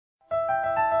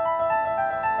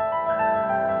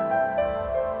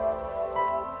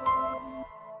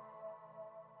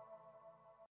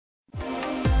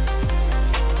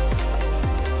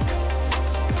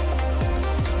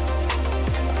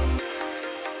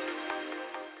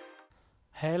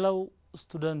Hello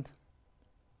student,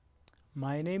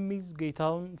 my name is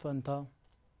Gaitaun Fanta.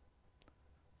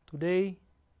 Today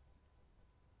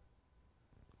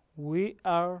we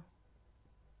are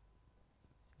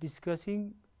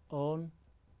discussing on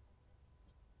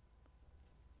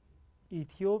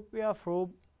Ethiopia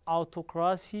from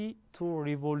autocracy to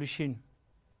revolution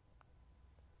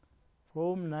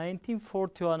from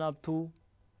 1941 up to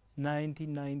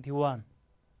 1991.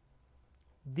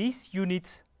 This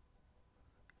unit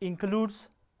includes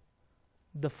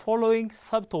the following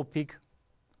subtopic.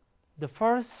 The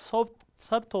first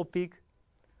subtopic,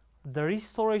 the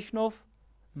restoration of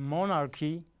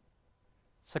monarchy.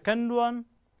 Second one,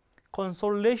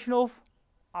 consolidation of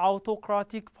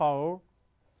autocratic power.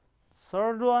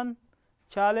 Third one,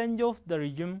 challenge of the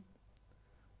regime.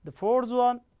 The fourth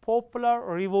one, popular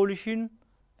revolution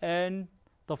and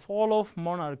the fall of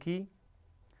monarchy.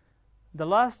 The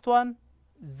last one,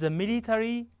 the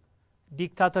military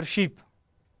dictatorship.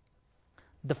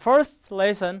 The first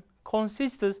lesson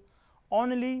consists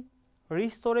only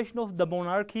restoration of the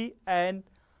monarchy and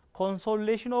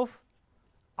consolidation of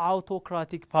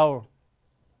autocratic power.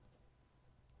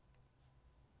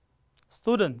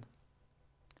 Student,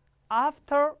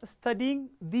 after studying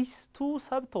these two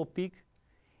subtopics,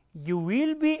 you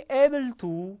will be able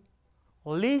to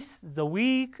list the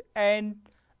weak and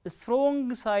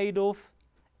strong side of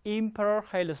Emperor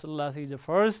Haile Selassie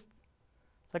I.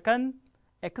 Second,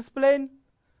 explain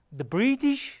the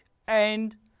British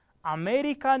and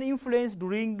American influence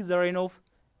during the reign of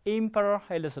Emperor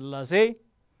Haile Selassie.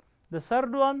 The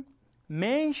third one,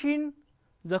 mention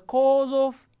the cause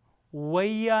of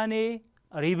Wayane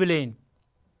rebellion.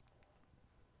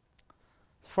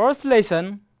 First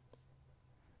lesson,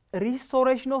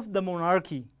 restoration of the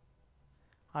monarchy.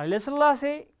 Haile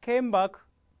Selassie came back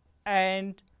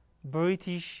and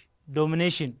British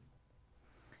domination.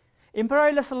 Emperor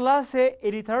Haile Selassie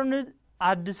returned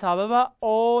Addis Ababa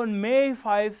on May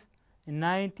 5,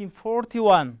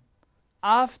 1941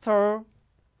 after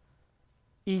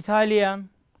Italian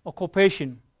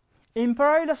occupation.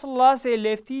 Emperor Haile Selassie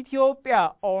left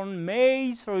Ethiopia on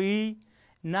May 3,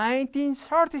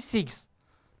 1936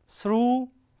 through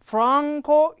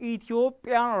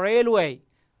Franco-Ethiopian Railway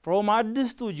from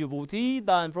Addis to Djibouti,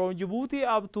 then from Djibouti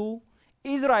up to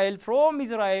Israel. From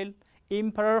Israel,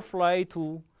 Emperor fly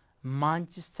to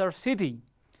Manchester City.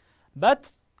 But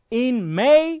in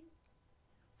May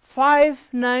 5,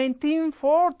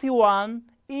 1941,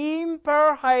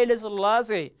 Emperor Haile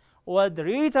Selassie was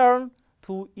returned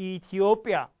to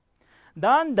Ethiopia.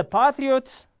 Then the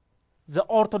patriots, the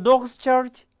Orthodox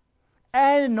Church,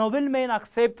 and noblemen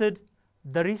accepted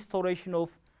the restoration of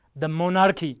the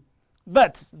monarchy.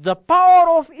 But the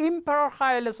power of Emperor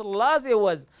Haile Selassie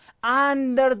was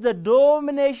under the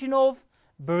domination of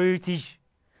British.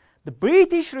 The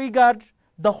British regard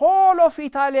the whole of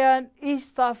Italian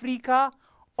East Africa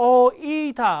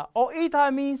OITA.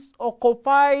 OITA means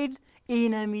occupied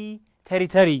enemy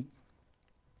territory.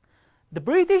 The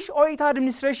British OITA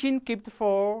administration kept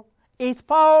for its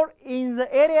power in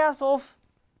the areas of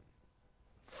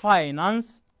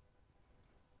finance,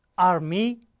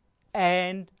 army,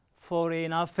 and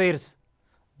foreign affairs.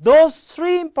 Those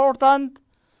three important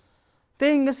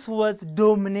things was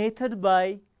dominated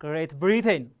by Great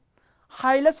Britain.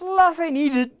 Haile Selassie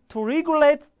needed to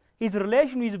regulate his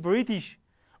relation with British.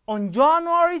 On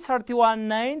January 31,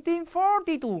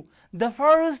 1942, the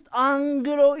first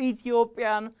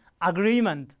Anglo-Ethiopian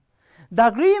agreement. The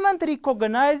agreement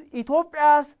recognized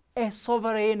Ethiopia as a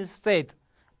sovereign state,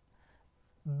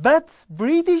 but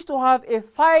British to have a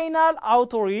final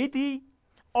authority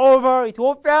over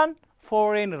Ethiopian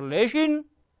foreign relation,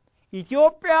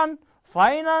 Ethiopian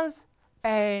finance,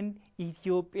 and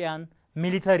Ethiopian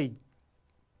military.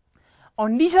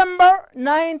 On December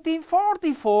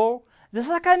 1944, the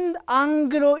second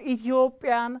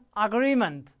Anglo-Ethiopian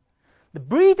agreement, the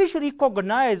British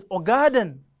recognized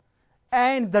Ogaden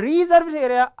and the reserved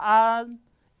area as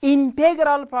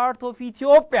integral part of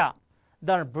Ethiopia.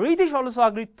 The British also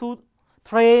agreed to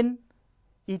train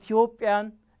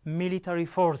Ethiopian military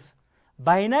force.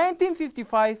 By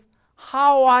 1955,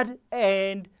 Howard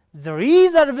and the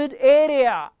reserved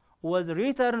area was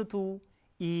returned to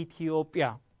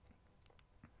Ethiopia.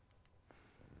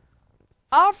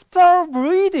 After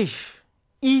British,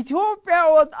 Ethiopia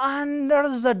was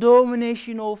under the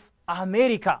domination of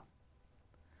America.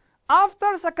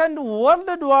 After Second World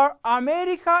War,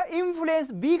 America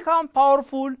influence became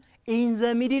powerful in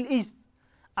the Middle East.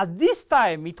 At this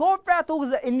time, Ethiopia took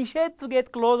the initiative to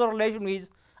get closer relation with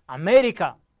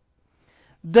America.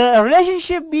 The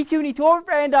relationship between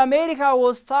Ethiopia and America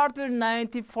was started in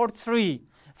 1943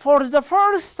 for the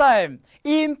first time,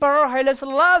 Emperor Haile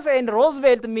Selassie and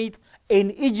Roosevelt meet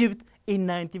in Egypt in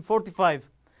 1945.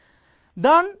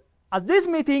 Then, at this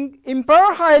meeting,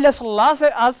 Emperor Haile Selassie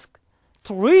asked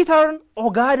to return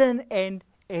Ogaden and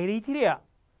Eritrea.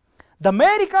 The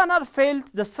Americans had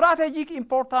felt the strategic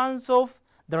importance of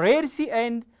the Red Sea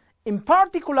and, in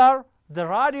particular, the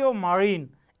Radio Marine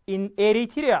in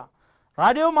Eritrea.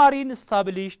 Radio Marine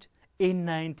established in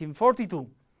 1942.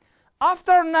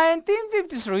 After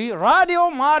 1953, Radio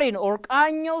Marine or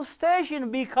Kanyo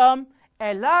Station became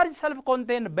a large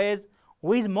self-contained base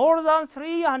with more than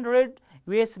 300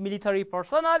 U.S. military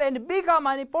personnel and became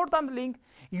an important link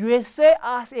USA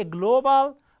as a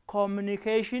global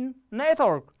communication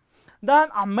network. Then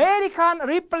American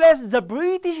replaced the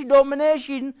British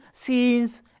domination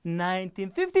since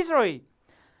 1953.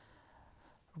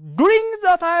 During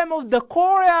the time of the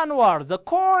Korean War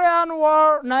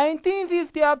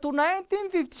 1950 up to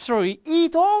 1953,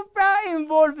 Ethiopia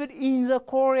involved in the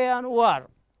Korean War.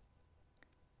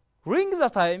 During the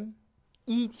time,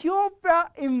 Ethiopia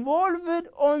involved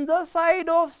on the side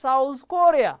of South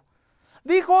Korea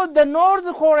because the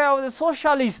North Korea was a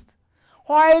socialist,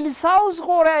 while South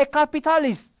Korea a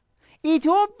capitalist.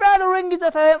 Ethiopia during the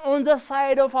time on the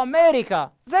side of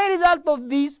America. As a result of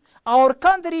this, our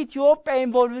country Ethiopia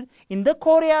involved in the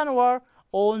Korean War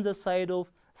on the side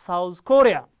of South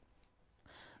Korea.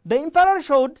 The emperor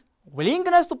showed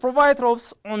willingness to provide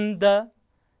troops on the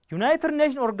United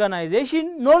Nations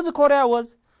organization. North Korea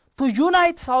was to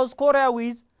unite South Korea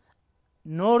with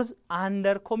North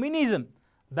under communism,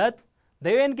 but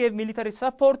the UN gave military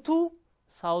support to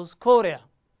South Korea.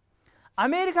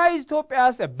 America is Ethiopia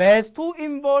as a base to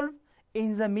involve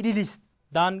in the Middle East.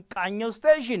 Then Kanyo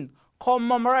Station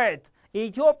commemorate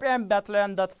Ethiopian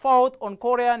battalion that fought on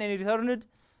Korea and returned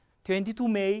 22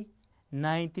 May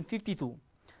 1952.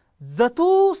 The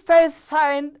two states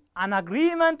signed an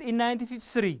agreement in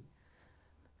 1953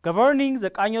 governing the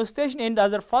Kanyo Station and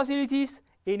other facilities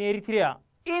in Eritrea.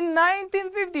 In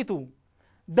 1952,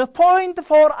 the point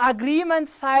for agreement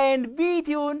signed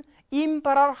between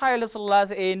Emperor Haile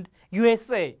Selassie and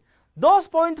USA. Those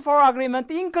points for agreement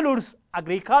includes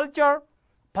agriculture,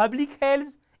 public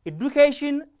health,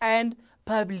 education, and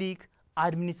public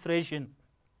administration.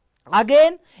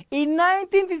 Again, in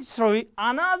 1953,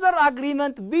 another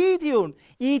agreement between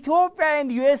Ethiopia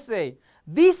and USA.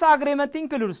 This agreement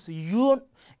includes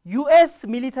U.S.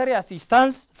 military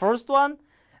assistance, first one,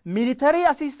 Military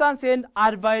Assistance and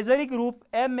Advisory Group,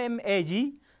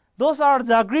 MMAG. Those are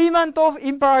the agreement of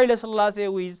Emperor Haile Selassie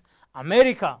with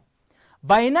America.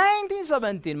 By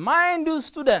 1917, mind you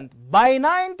student, by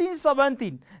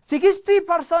 1917,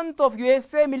 60% of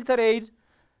USA military aid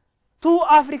to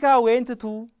Africa went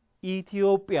to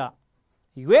Ethiopia.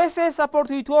 USA support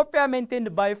to Ethiopia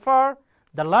maintained by far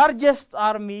the largest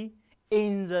army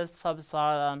in the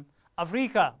sub-Saharan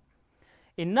Africa.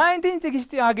 In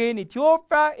 1960 again,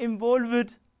 Ethiopia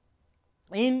involved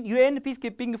in UN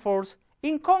peacekeeping force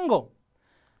in Congo,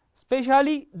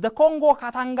 especially the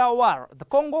Congo-Katanga War. The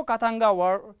Congo-Katanga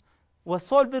War was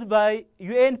solved by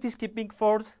UN peacekeeping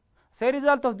force. As a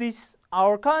result of this,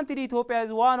 our country, Ethiopia,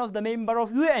 is one of the members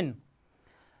of UN.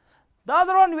 The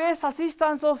other one, US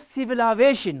assistance of civil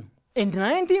aviation. In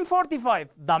 1945,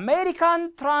 the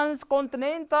American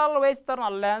Transcontinental Western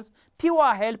Alliance,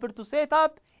 TIWA, helped to set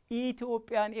up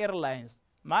Ethiopian Airlines.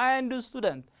 Mind you,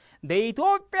 student, the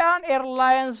Ethiopian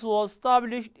Airlines was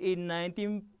established in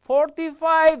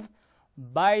 1945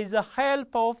 by the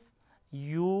help of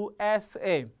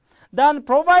USA. Then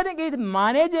providing it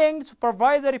managing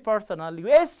supervisory personnel,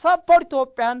 US support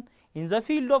Ethiopian in the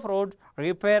field of road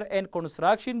repair and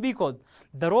construction because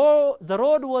the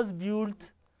road was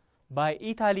built by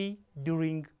Italy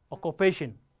during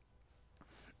occupation.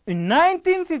 In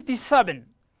 1957,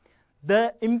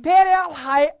 the Imperial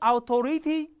High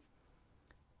Authority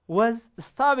was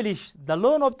established. The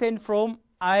loan obtained from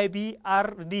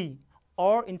IBRD,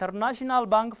 or International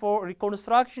Bank for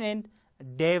Reconstruction and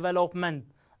Development.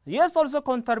 The US also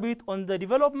contribute on the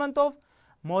development of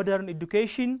modern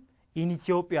education in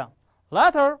Ethiopia.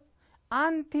 Later,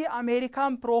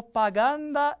 anti-American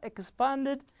propaganda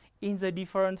expanded in the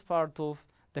different parts of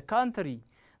the country.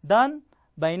 Then,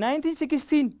 by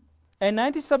 1916 and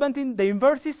 1917, the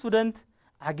university student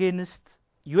against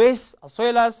US as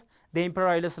well as the Emperor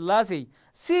Haile Selassie.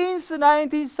 Since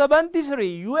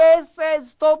 1973, USA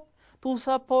stopped to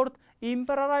support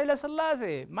Emperor Haile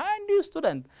Selassie. Mind you,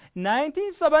 student,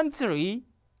 1973,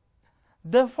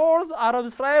 the Fourth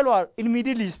Arab-Israel War in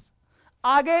Middle East.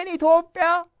 Again,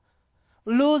 Ethiopia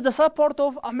lose the support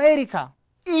of America.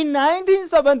 In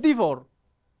 1974,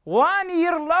 1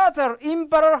 year later,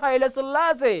 Emperor Haile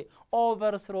Selassie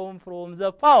overthrown from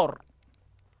the power.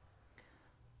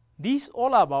 This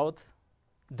all about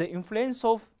the influence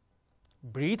of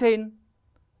Britain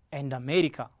and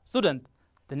America. Student,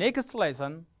 the next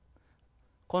lesson,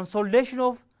 consolidation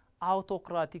of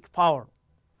autocratic power.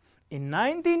 By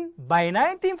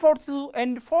 1942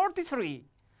 and 43,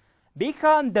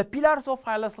 became the pillars of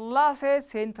Haile Selassie's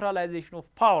centralization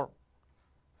of power.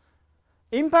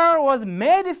 Empire was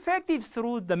made effective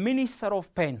through the Minister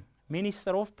of Pen.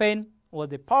 Minister of Pen was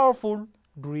powerful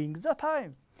during the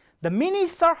time. The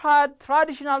minister had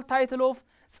traditional title of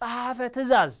ጸሐፌ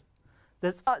ትእዛዝ. The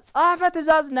ጸሐፌ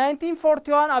ትእዛዝ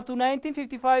 1941 up to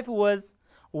 1955 was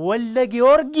ወልደ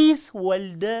ጊዮርጊስ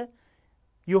ወልደ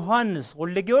ዮሐንስ.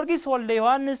 ወልደ ጊዮርጊስ ወልደ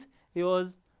ዮሐንስ, he was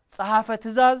ጸሐፌ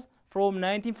ትእዛዝ from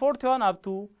 1941 up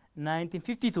to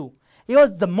 1952. He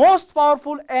was the most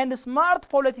powerful and smart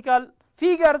political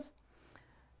figures.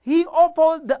 He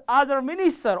opposed the other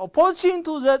minister. Opposition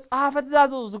to the ጸሐፌ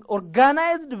ትእዛዝ was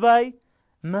organized by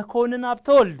መኮንን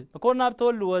ሀብተወልድ. መኮንን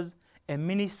ሀብተወልድ was a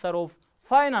minister of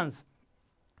finance.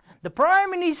 The prime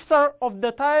minister of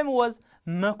the time was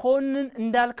መኮንን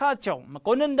እንዳልካቸው.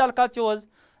 መኮንን እንዳልካቸው was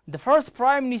the first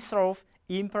prime minister of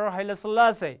Emperor Haile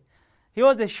Selassie. He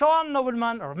was a Shawan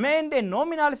nobleman, remained a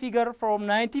nominal figure from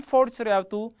 1943 up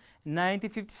to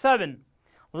 1957.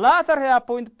 Later he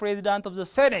appointed president of the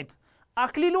Senate.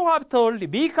 Aklilu Habtold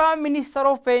became minister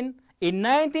of Pen in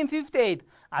 1958.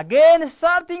 Again,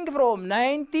 starting from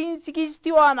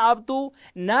 1961 up to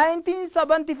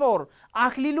 1974,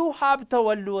 Aklilu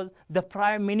Habtold was the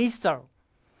prime minister.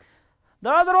 The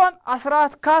other one,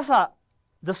 Asrat Kasa,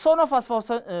 the son of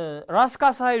Ras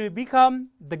Kasa, will become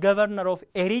the governor of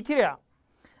Eritrea.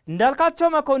 Ndalkacho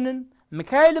Makonnen,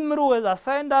 Mikhail Mru was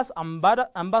assigned as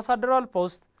ambassadorial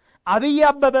post. Abiy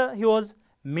Ababa, he was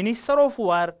minister of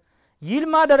war.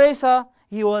 Yilma Deresa,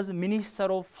 he was minister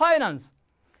of finance.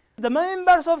 The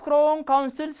members of Crown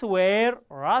Councils were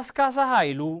Ras Kasa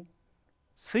Hailu,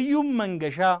 Siyum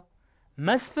Mangasha,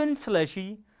 Mesfin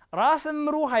Sleshi, Ras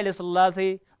Mru Haile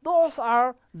Selassie. Those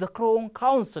are the Crown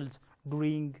Councils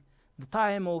during the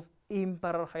time of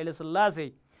Emperor Haile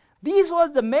Selassie. This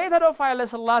was the method of Haile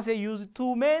Selassie used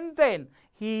to maintain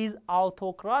his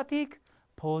autocratic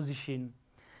position.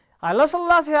 Haile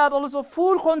Selassie had also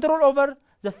full control over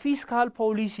the fiscal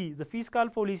policy. The fiscal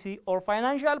policy or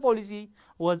financial policy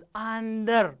was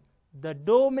under the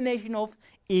domination of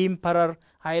Emperor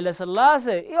Haile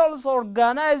Selassie. He also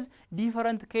organized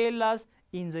different kelas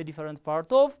in the different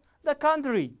part of the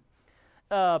country.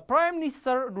 Prime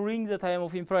Minister during the time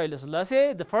of Emperor Haile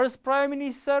Selassie, the first Prime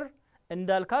Minister,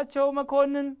 Ndalkacho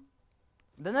Makonnen.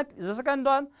 The second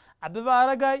one, Abeba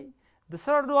Aragay. The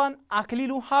third one,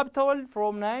 Aklilu Habtold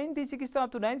from 1960 to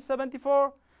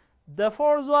 1974. The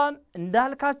fourth one,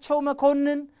 Ndalkacho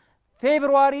Makonnen,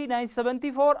 February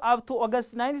 1974 up to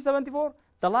August 1974.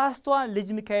 The last one,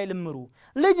 Lij Mikhail Mru.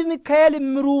 Lij Mikhail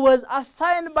Mru was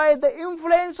assigned by the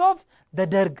influence of the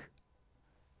Derg.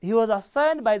 He was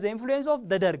assigned by the influence of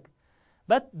the Derg.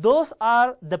 But those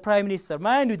are the prime minister.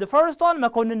 Mind you, the first one,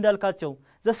 Makonnen Ndalkacho.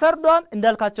 The third one,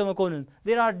 Ndalkacho Makonnen.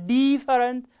 There are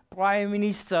different prime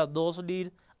ministers. Those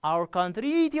lead our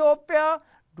country, Ethiopia,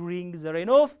 during the reign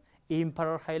of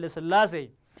Emperor Haile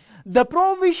Selassie. The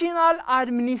provisional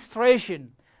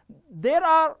administration.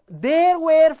 There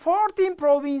were 14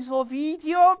 provinces of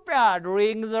Ethiopia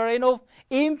during the reign of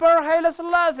Emperor Haile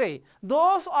Selassie.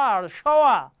 Those are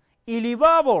Shawa,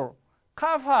 Ilibabor,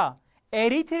 Kaffa,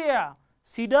 Eritrea,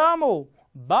 Sidamo,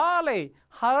 Bale,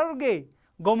 Hararge,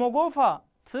 Gomogofa,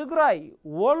 Tigray,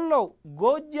 Wollo,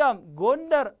 Gojam,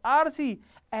 Gondar, Arsi,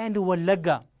 and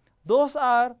Walaga. Those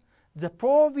are the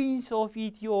province of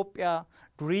Ethiopia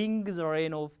during the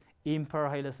reign of Emperor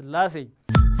Haile Selassie.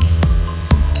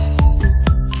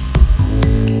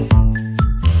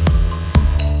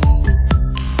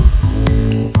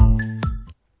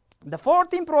 The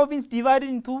 14 province divided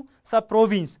into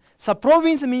sub-province.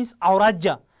 Sub-province means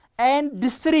Auraja, and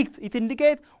district, it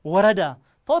indicates Warada.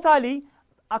 Totally,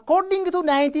 according to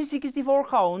 1964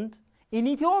 count, in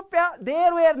Ethiopia,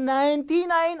 there were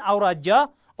 99 Auraja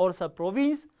or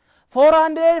sub-province,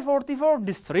 444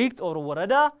 district or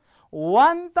Warada,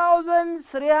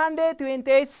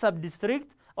 1,328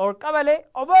 sub-district or Kabale,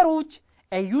 over which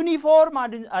a uniform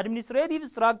administrative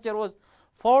structure was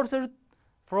forced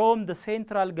from the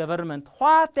central government.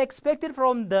 What expected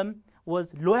from them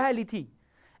was loyalty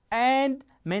and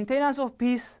maintenance of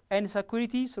peace and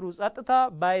security through Tzatita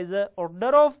by the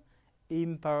order of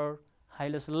Emperor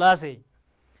Haile Selassie.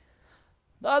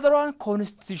 The other one,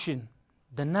 Constitution.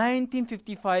 The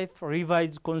 1955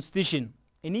 revised Constitution.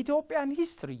 In Ethiopian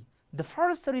history, the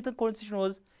first written constitution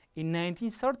was in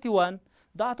 1931.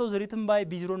 that was written by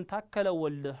Bizron Takkala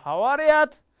Walde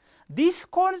Hawariat. This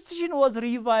constitution was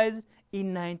revised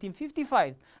in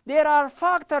 1955. There are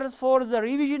factors for the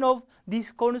revision of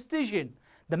this constitution.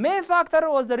 The main factor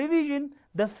was the revision,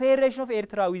 the federation of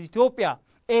Eritrea with Ethiopia.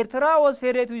 Eritrea was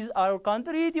federated with our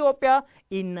country, Ethiopia,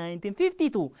 in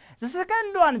 1952. The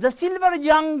second one, the silver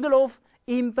jungle of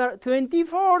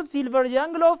 24th silver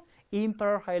jungle of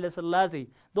Emperor Haile Selassie.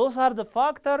 Those are the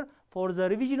factors for the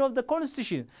revision of the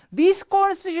constitution. This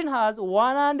constitution has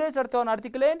 131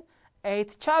 articles and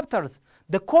 8 chapters.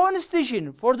 The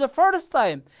constitution, for the first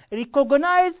time,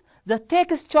 recognized the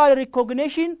textual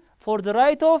recognition for the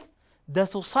right of the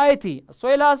society, as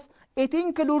well as it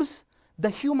includes the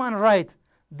human right,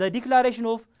 the Declaration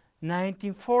of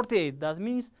 1948, that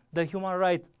means the human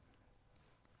right.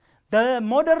 The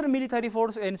modern military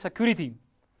force and security.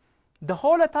 The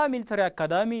Holata Military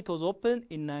Academy, it was opened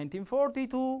in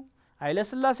 1942. Haile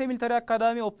Selassie Military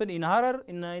Academy opened in Harar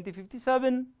in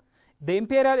 1957. The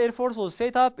Imperial Air Force was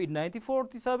set up in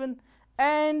 1947.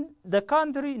 And the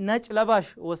country Nach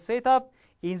Labash was set up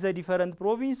in the different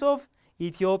provinces of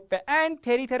Ethiopia. And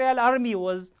Territorial Army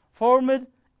was formed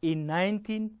in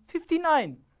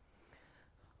 1959.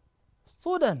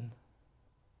 Student,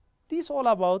 this is all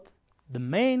about the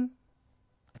main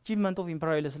achievement of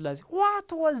Emperor Haile Selassie.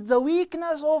 What was the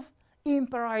weakness of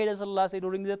Emperor Haile Selassie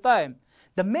during the time?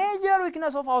 The major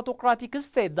weakness of autocratic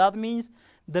state, that means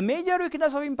the major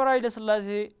weakness of Emperor Haile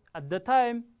Selassie at the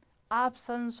time,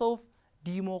 absence of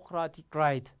democratic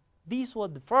right. This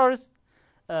was the first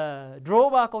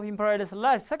drawback of Emperor Haile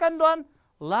Selassie. Second one,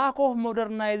 lack of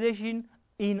modernization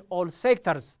in all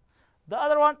sectors. The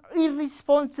other one,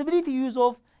 irresponsibility use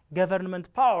of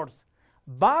government powers.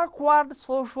 Backward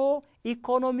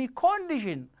socio-economic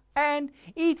condition, and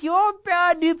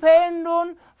Ethiopia depend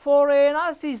on foreign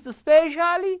assist,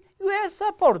 especially US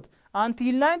support,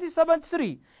 until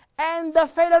 1973, and the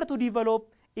failure to develop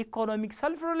economic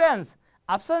self-reliance,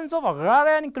 absence of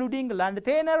agrarian, including land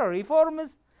tenure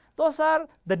reforms. Those are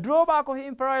the drawback of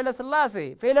Emperor Haile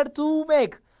Selassie. Failure to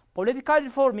make political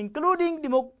reform, including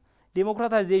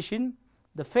democratization,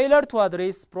 the failure to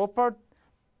address properly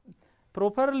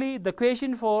the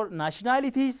question for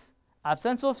nationalities,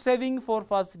 absence of saving for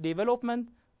fast development.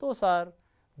 Those are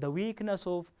the weakness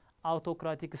of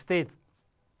autocratic state.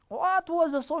 What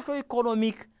was the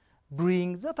socio-economic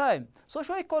during the time?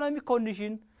 Socio-economic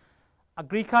condition,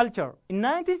 agriculture. In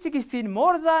 1916,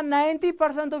 more than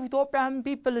 90% of Ethiopian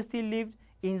people still lived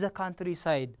in the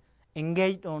countryside,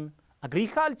 engaged on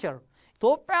agriculture.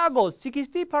 Ethiopia got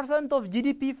 60% of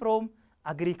GDP from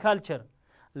agriculture.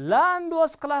 Land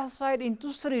was classified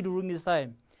into 3 during this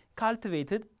time: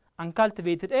 cultivated,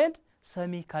 uncultivated, and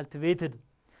semi-cultivated.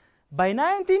 By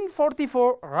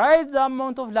 1944, raised the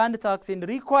amount of land tax and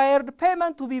required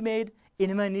payment to be made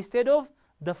in money instead of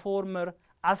the former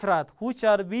asrat, which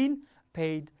had been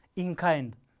paid in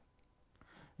kind.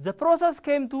 The process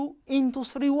came into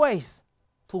 3 ways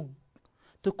to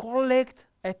collect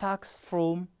a tax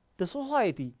from the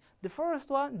society. The first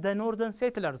one, the northern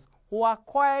settlers, who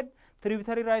acquired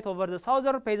tributary right over the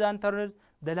southern peasant, turned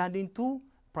the land into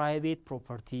private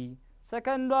property.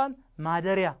 Second one,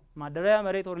 Madaria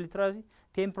merit or literacy,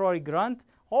 temporary grant,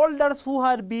 holders who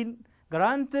had been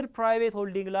granted private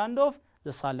holding land of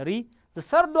the salary. The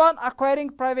third one, acquiring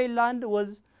private land,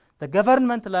 was the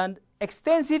government land,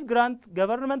 extensive grant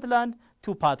government land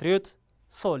to patriot,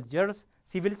 soldiers,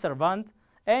 civil servant,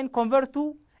 and convert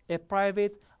to a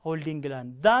private holding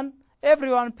land. Then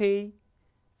everyone pay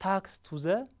tax to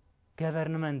the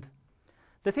government.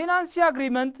 The tenancy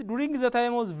agreement during the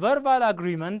time was verbal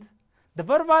agreement. The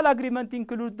verbal agreement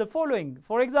includes the following.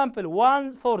 For example,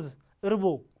 1/4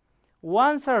 Irbo,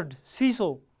 1/3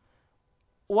 Siso,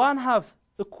 1/2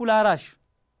 Ekularash.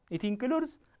 It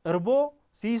includes Irbo,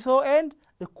 Siso, and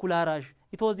Ekularash.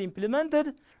 It was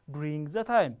implemented during the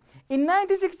time. In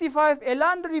 1965, a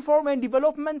land reform and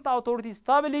development authority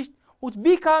established, which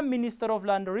became Minister of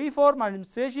Land Reform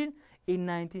Administration in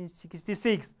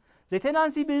 1966. The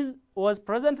tenancy bill was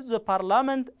presented to the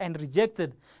parliament and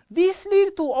rejected. This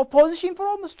led to opposition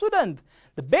from students.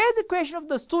 The basic question of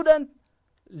the student,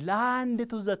 land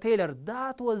to the tailor.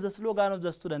 That was the slogan of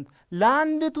the student.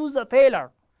 Land to the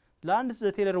tailor. Land to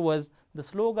the tailor was the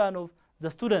slogan of the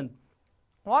student.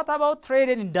 What about trade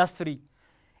and industry?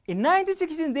 In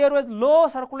 1916, there was low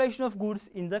circulation of goods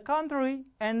in the country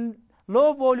and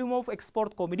low volume of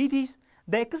export commodities.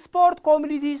 The export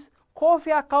commodities,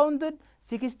 coffee accounted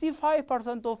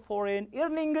 65% of foreign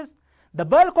earnings. The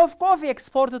bulk of coffee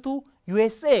exported to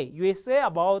USA. USA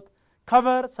about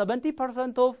cover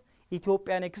 70% of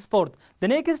Ethiopian export. The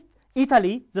next,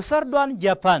 Italy. The third one,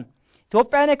 Japan.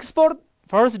 Ethiopian export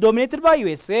first dominated by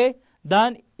USA,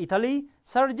 then Italy,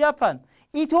 third Japan.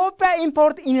 Ethiopia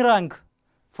import in rank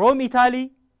from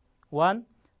Italy, one,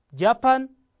 Japan,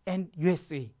 and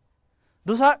USA.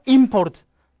 Those are import.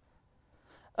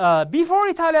 Before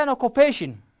Italian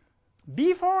occupation,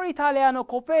 the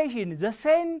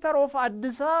center of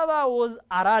Addis Ababa was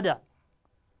Arada.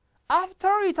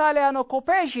 After Italian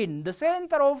occupation, the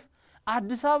center of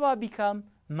Addis Ababa became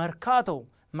Mercato.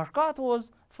 Mercato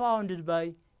was founded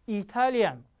by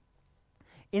Italian.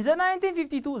 In the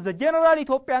 1952, the General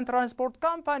Ethiopian Transport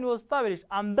Company was established.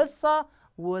 Ambassa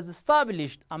was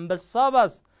established. Ambassa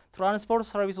Bus Transport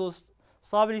Service was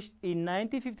established in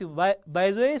 1950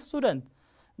 by the way, student.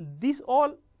 These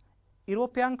all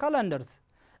European calendars.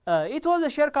 It was a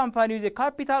share company with a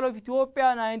capital of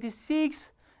Ethiopia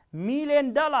 $96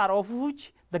 million, of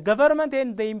which the government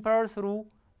and the emperor through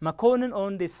Makonnen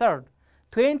owned the third.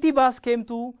 20 bus came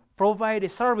to provide a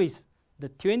service. The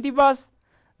 20 bus,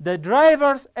 the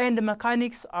drivers and the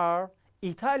mechanics are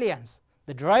Italians.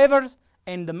 The drivers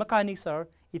and the mechanics are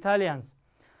Italians.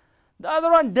 The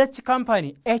other one, Dutch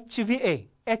company, HVA.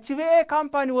 HVA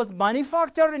company was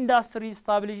manufactured industry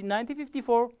established in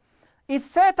 1954. It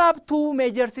set up two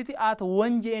major cities at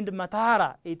Wanji and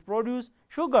Matara. It produced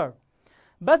sugar.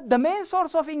 But the main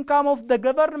source of income of the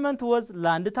government was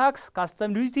land tax,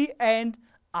 custom duty, and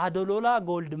Adolola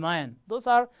gold mine. Those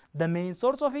are the main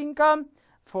source of income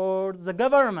for the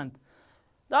government.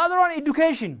 The other one,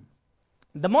 education.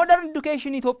 The modern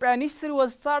education in Ethiopian history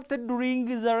was started during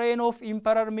the reign of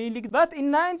Emperor Minilik. But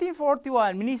in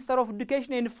 1941, Minister of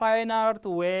Education and Fine Art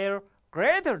were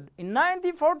created. In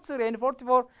 1943 and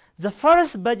 44, the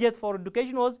first budget for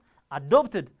education was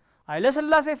adopted. Haile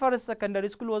Selassie First Secondary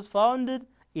School was founded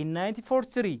in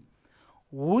 1943.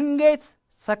 Wingate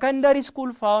Secondary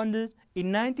School founded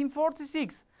in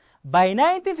 1946. By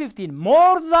 1915,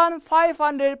 more than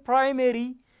 500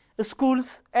 primary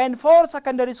schools and 4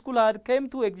 secondary schools had come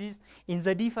to exist in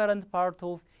the different parts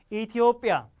of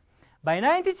Ethiopia. By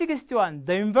 1961,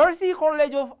 the University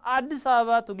College of Addis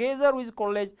Ababa, together with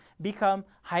college, became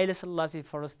Haile Selassie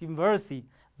First University.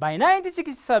 By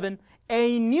 1967,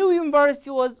 a new university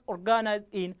was organized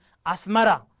in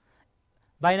Asmara.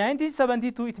 By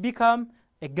 1972, it became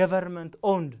a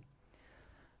government-owned.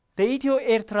 The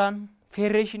Ethio-Eritrean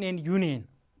Federation and Union.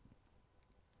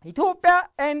 Ethiopia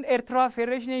and Eritrea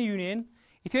Federation and Union.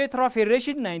 Ethio-Eritrea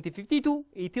Federation 1952,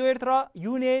 Ethio-Eritrea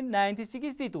Union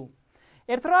 1962.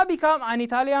 Eritrea became an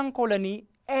Italian colony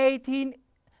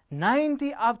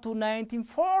 1890 up to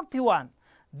 1941.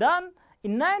 Then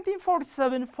in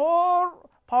 1947, 4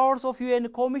 powers of UN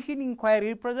Commission inquiry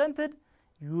represented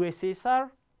USSR,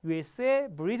 USA,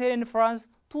 Britain, and France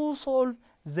to solve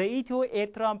the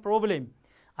Ethio-Eritrean problem.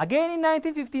 Again in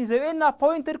 1915, the UN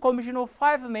appointed commission of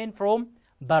 5 men from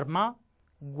Burma,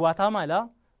 Guatemala,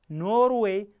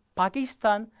 Norway,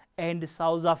 Pakistan, and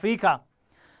South Africa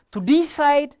to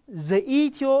decide the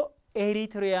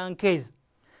Ethio-Eritrean case.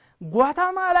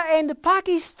 Guatemala and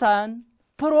Pakistan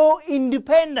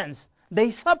pro-independence. They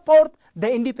support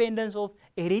the independence of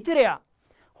Eritrea.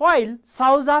 While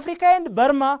South Africa and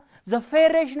Burma, the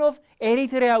federation of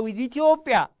Eritrea with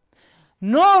Ethiopia.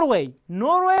 Norway